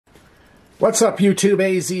What's up, YouTube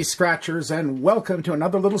AZ Scratchers, and welcome to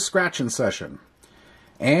another little scratching session.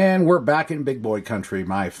 And we're back in big boy country,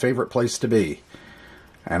 my favorite place to be.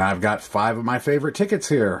 And I've got 5 of my favorite tickets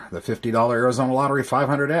here. The $50 Arizona Lottery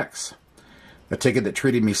 500X. The ticket that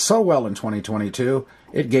treated me so well in 2022.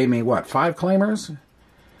 It gave me, what, 5 claimers?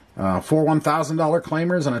 4 $1,000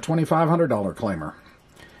 claimers and a $2,500 claimer.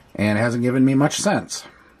 And it hasn't given me much since.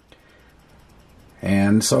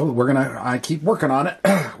 And so I keep working on it.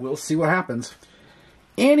 We'll see what happens.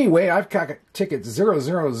 Anyway, I've got tickets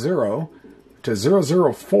 000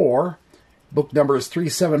 to 004. Book number is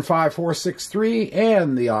 375463,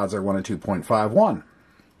 and the odds are 1 in 2.51.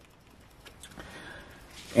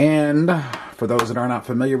 And for those that are not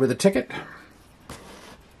familiar with the ticket,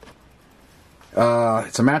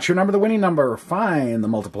 it's a match your number, the winning number. Find the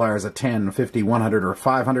multipliers of 10, 50, 100, or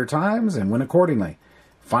 500 times and win accordingly.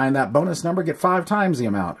 Find that bonus number, get 5 times the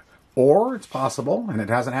amount. Or, it's possible, and it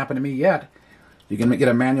hasn't happened to me yet, you can get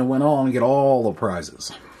a manual win all and get all the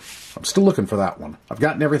prizes. I'm still looking for that one. I've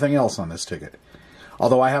gotten everything else on this ticket.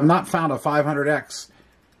 Although I have not found a 500X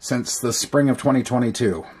since the spring of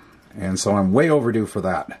 2022. And so I'm way overdue for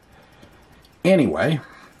that. Anyway,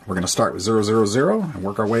 we're going to start with 000 and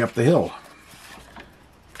work our way up the hill.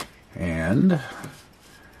 And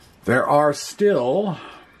there are still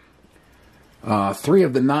 3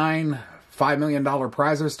 of the 9 $5 million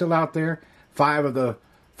prizes still out there. 5 of the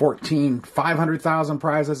 14 $500,000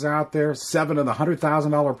 prizes are out there. 7 of the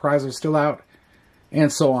 $100,000 prizes still out.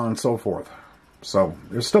 And so on and so forth. So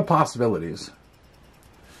there's still possibilities.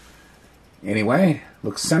 Anyway,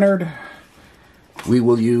 looks centered. We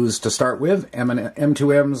will use, to start with,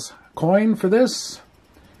 M2M's coin for this.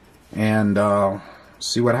 And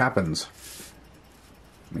see what happens.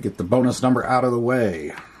 Let me get the bonus number out of the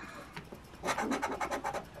way.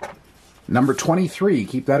 Number 23,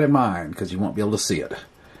 keep that in mind, because you won't be able to see it.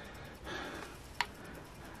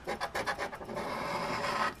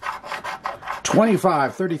 $25,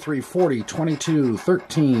 $33, $40, $22,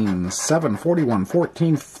 $13, $7, $41,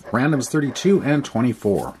 $14, randoms 32, and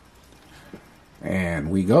 $24. And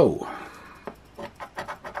we go.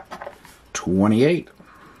 $28,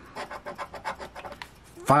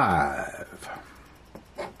 $5,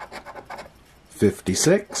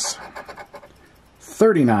 $56,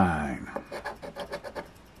 $39,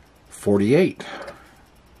 $48,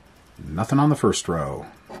 nothing on the first row,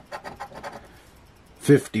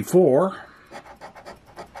 $54,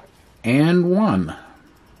 and 1,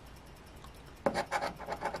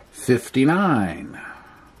 $59,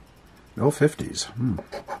 no 50s,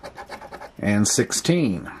 and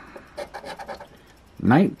 16,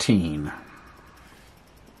 19,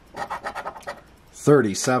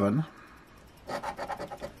 37,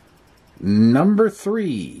 number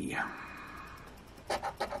 3,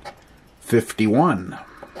 51,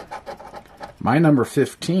 my number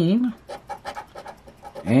 15,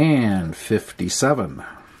 and 57,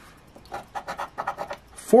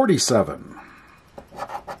 47,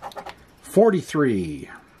 43,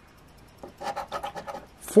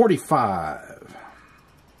 45,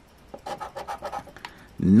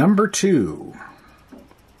 number 2,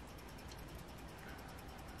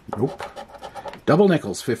 nope, double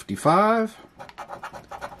nickels 55,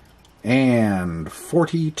 and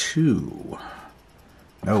 42,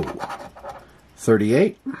 no,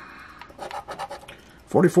 38,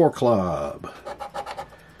 44 club,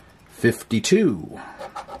 52,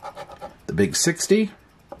 the big 60,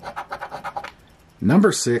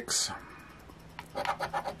 number 6,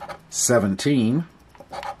 17,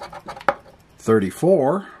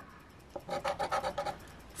 34,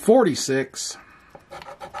 46,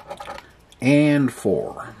 and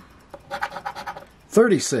 4,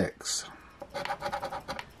 36,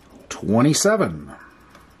 27,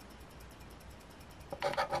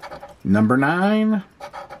 number 9,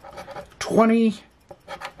 20,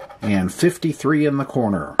 and 53 in the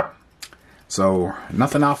corner. So,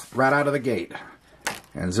 nothing off right out of the gate.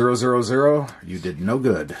 And 000, you did no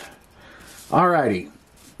good. Alrighty,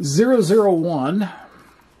 001,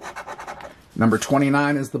 number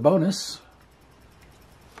 29 is the bonus.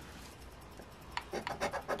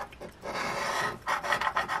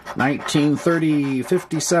 $19, $30,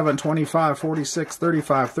 $57, $25, $46,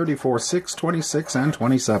 $35, $34, $6, $26, and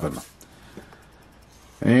 $27.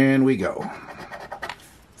 And we go.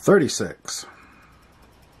 $36,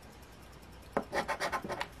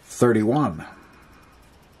 $31,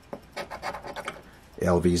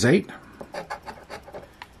 LV's 8,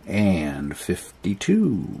 and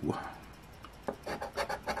 52.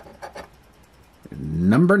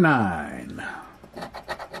 Number 9.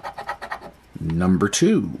 Number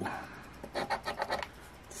 2.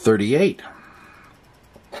 38.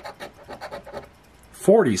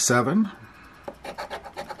 47,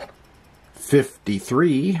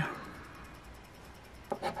 53,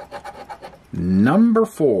 number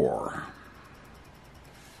 4,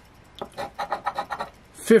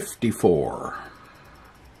 54,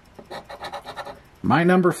 my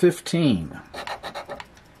number 15,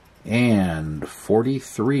 and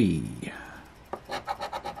 43,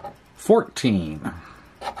 14,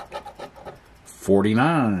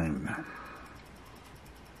 49,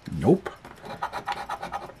 nope,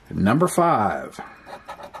 number 5,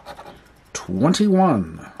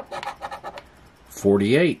 21,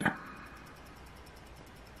 48,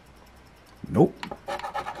 nope,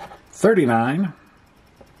 39,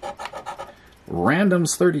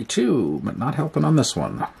 randoms 32, but not helping on this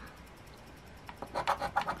one.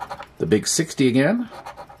 The big 60 again,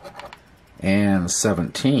 and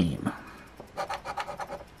 17,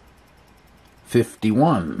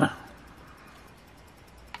 51,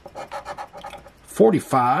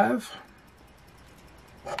 45,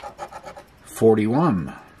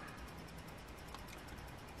 41,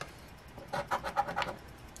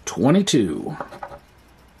 22,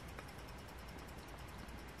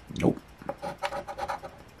 nope,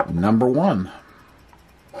 number 1,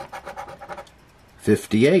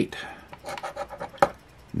 58,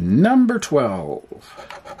 number 12,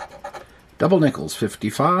 double nickels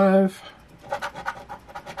 55,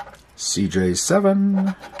 CJ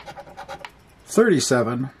 7,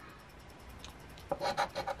 37,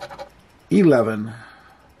 11,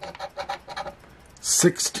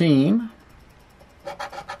 16,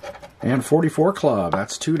 and 44 club.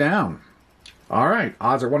 That's 2 down. All right,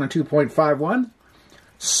 odds are 1 and 2.51.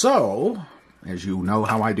 So, as you know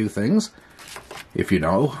how I do things, if you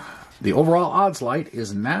know, the overall odds light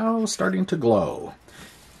is now starting to glow.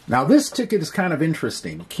 Now, this ticket is kind of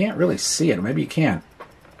interesting. You can't really see it. Maybe you can.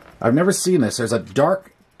 I've never seen this. There's a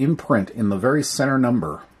dark imprint in the very center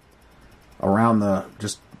number around the,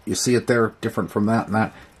 you see it there, different from that and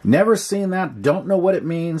that. Never seen that. Don't know what it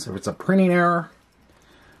means. If it's a printing error.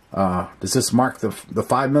 Does this mark the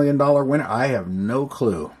 $5 million winner? I have no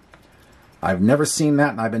clue. I've never seen that,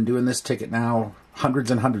 and I've been doing this ticket now, hundreds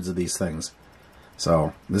and hundreds of these things.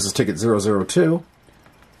 So, this is ticket 002.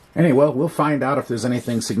 Anyway, we'll find out if there's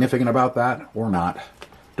anything significant about that or not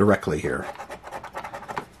directly here.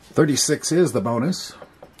 36 is the bonus.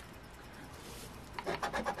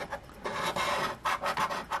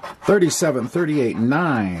 37, 38,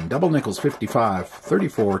 9, double nickels 55,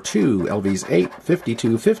 34, 2, LVs 8,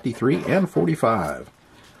 52, 53, and 45.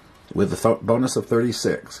 With the bonus of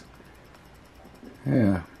 36.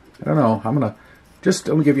 Yeah, I don't know. I'm going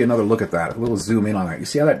to give you another look at that. A little zoom in on that. You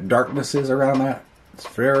see how that darkness is around that? It's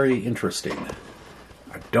very interesting.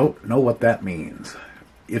 I don't know what that means.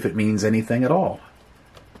 If it means anything at all.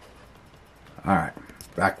 Alright,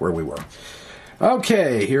 back where we were.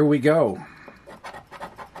 Okay, here we go.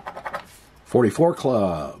 44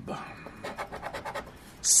 club.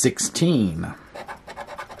 16.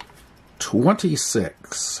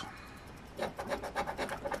 26.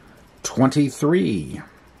 23.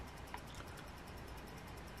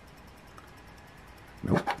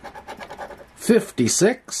 Nope.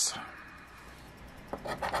 56.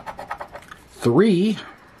 3.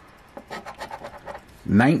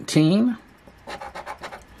 19.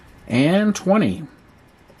 And 20.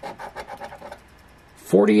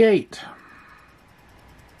 48.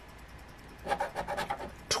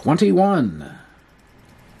 21.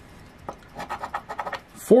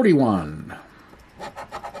 41.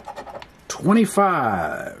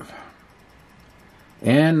 25.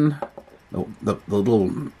 And the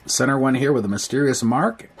little center one here with a mysterious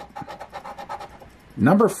mark.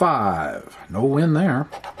 Number 5. No win there.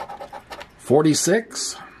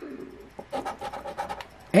 46.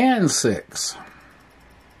 And 6.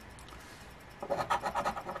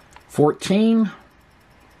 14.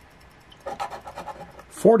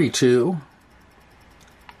 42.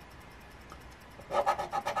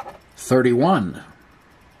 31.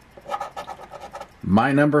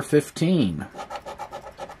 My number 15.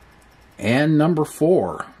 And number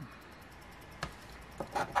 4.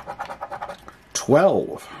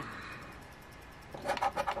 12.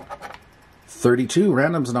 32,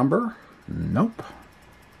 random's number. Nope.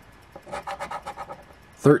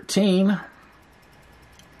 13.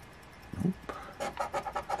 Nope.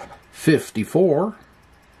 54.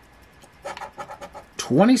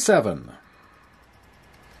 27.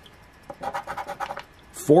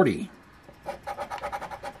 40.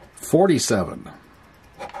 47.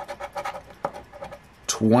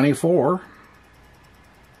 24.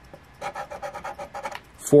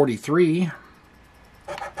 43.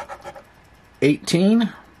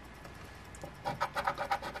 18.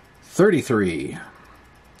 33.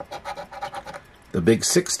 The big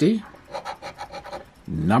 60,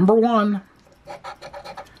 number 1,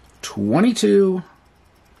 22,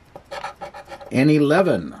 and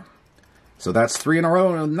 11. So that's 3 in a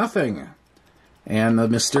row and nothing. And the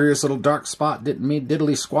mysterious little dark spot didn't mean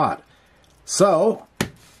diddly squat. So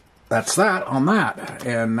that's that on that.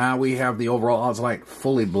 And now we have the overall odds light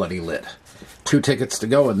fully bloody lit. 2 tickets to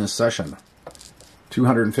go in this session.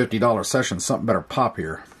 $250 session. Something better pop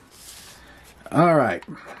here. All right.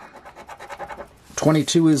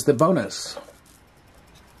 22 is the bonus.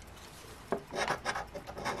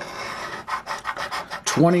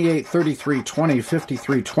 28, 33, 20,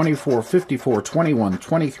 53, 24, 54, 21,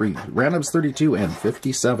 23, randoms 32, and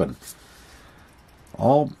 57.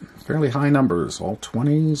 All fairly high numbers, all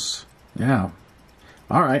 20s. Yeah.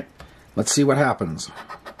 All right, let's see what happens.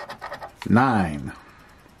 9,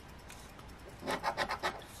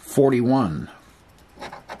 41,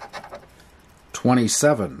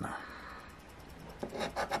 27,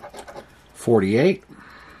 48,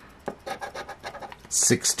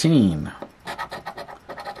 16,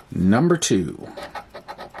 number 2,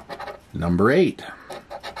 number 8,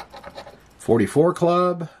 44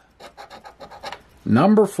 club,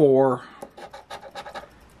 number 4,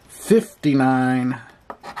 59,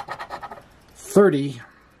 30,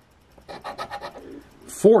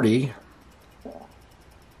 40,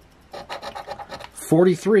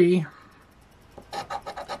 43,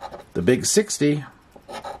 the big 60,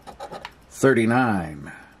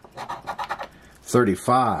 39,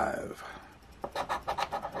 35,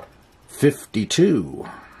 52,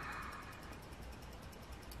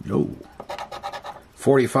 no,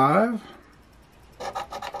 45,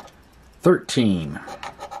 13,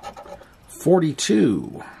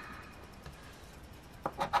 42,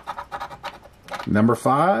 number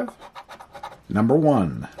 5, number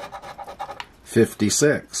 1,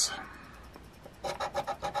 56,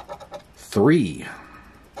 3,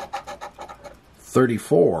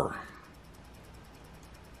 34,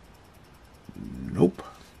 nope,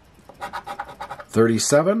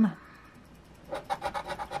 37,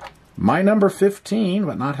 my number 15,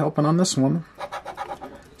 but not helping on this one,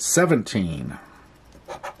 17,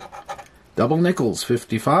 double nickels,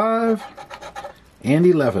 55, and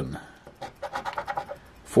 11,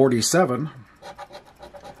 47,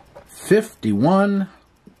 51,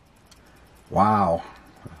 wow,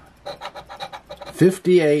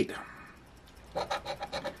 58,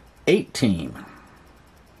 18,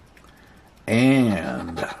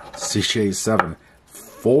 and Sichet 7,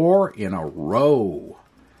 4 in a row.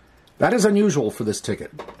 That is unusual for this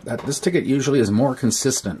ticket. This ticket usually is more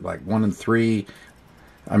consistent, like 1 and 3.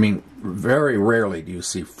 I mean, very rarely do you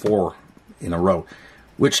see 4 in a row,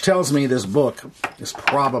 which tells me this book is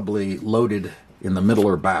probably loaded in the middle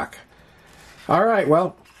or back. All right,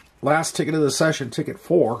 well, last ticket of the session, ticket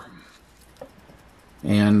 4,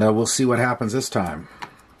 and we'll see what happens this time.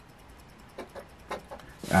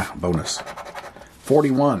 Bonus.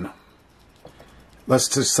 41. Let's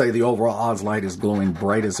just say the overall odds light is glowing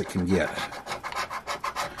bright as it can get.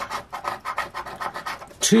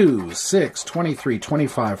 2, 6, 23,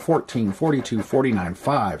 25, 14, 42, 49,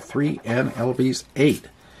 5, 3, and LB's 8.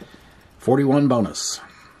 41 bonus.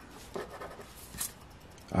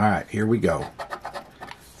 All right, here we go.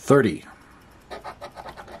 30,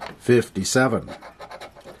 57,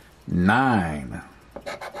 9,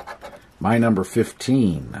 my number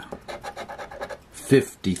 15,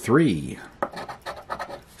 53,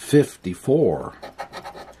 54,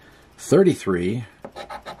 33,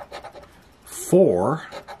 4,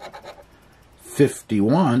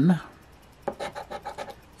 51,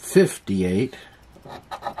 58,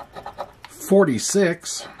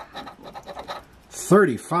 46,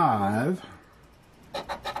 35,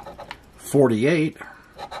 48,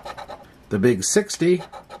 the big 60,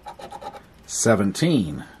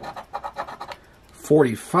 17,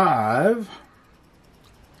 45,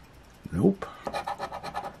 nope,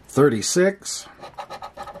 36,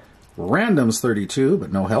 randoms 32,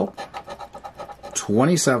 but no help,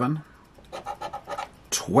 27,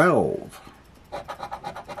 12,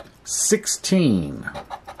 16,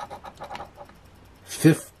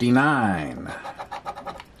 59,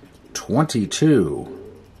 22,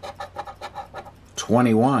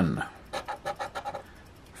 21,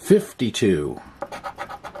 52,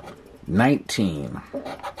 19,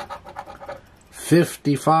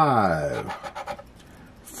 55,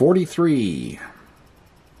 43,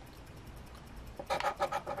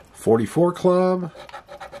 44 club,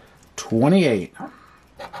 28,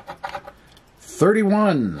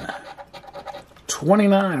 31,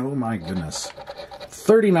 29, oh my goodness,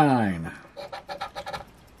 39,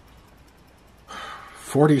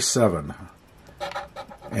 47,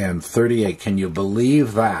 and 38. Can you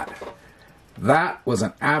believe that? That was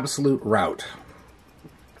an absolute rout.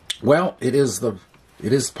 Well, it's the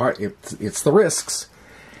risks.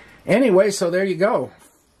 Anyway, so there you go.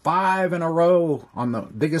 5 in a row on the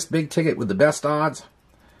biggest big ticket with the best odds.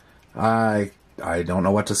 I don't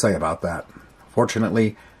know what to say about that.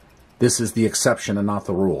 Fortunately, this is the exception and not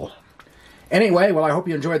the rule. Anyway, well, I hope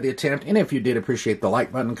you enjoyed the attempt, and if you did, appreciate the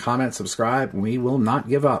like button, comment, subscribe. We will not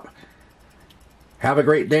give up. Have a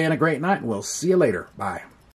great day and a great night, and we'll see you later. Bye.